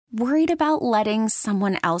Worried about letting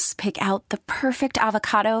someone else pick out the perfect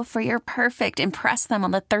avocado for your perfect impress them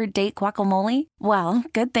on the third date guacamole? Well,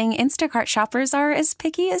 good thing Instacart shoppers are as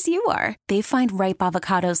picky as you are. They find ripe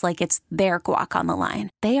avocados like it's their guac on the line.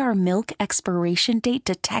 They are milk expiration date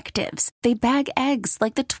detectives. They bag eggs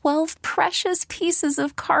like the 12 precious pieces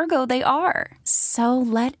of cargo they are. So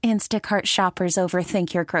let Instacart shoppers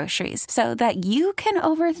overthink your groceries so that you can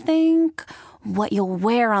overthink what you'll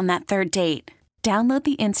wear on that third date. Download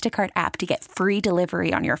the Instacart app to get free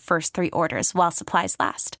delivery on your first 3 orders while supplies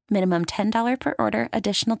last. Minimum $10 per order.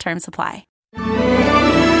 Additional terms apply.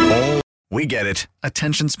 Oh, we get it.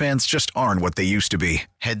 Attention spans just aren't what they used to be.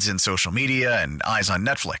 Heads in social media and eyes on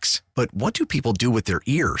Netflix. But what do people do with their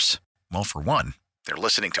ears? Well, for one, they're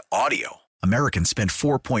listening to audio. Americans spend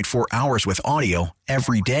 4.4 hours with audio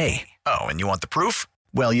every day. Oh, and you want the proof?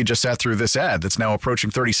 Well, you just sat through this ad that's now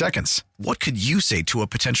approaching 30 seconds. What could you say to a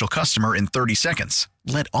potential customer in 30 seconds?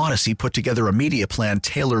 Let Odyssey put together a media plan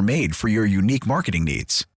tailor-made for your unique marketing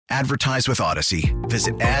needs. Advertise with Odyssey.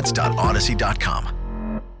 Visit ads.odyssey.com.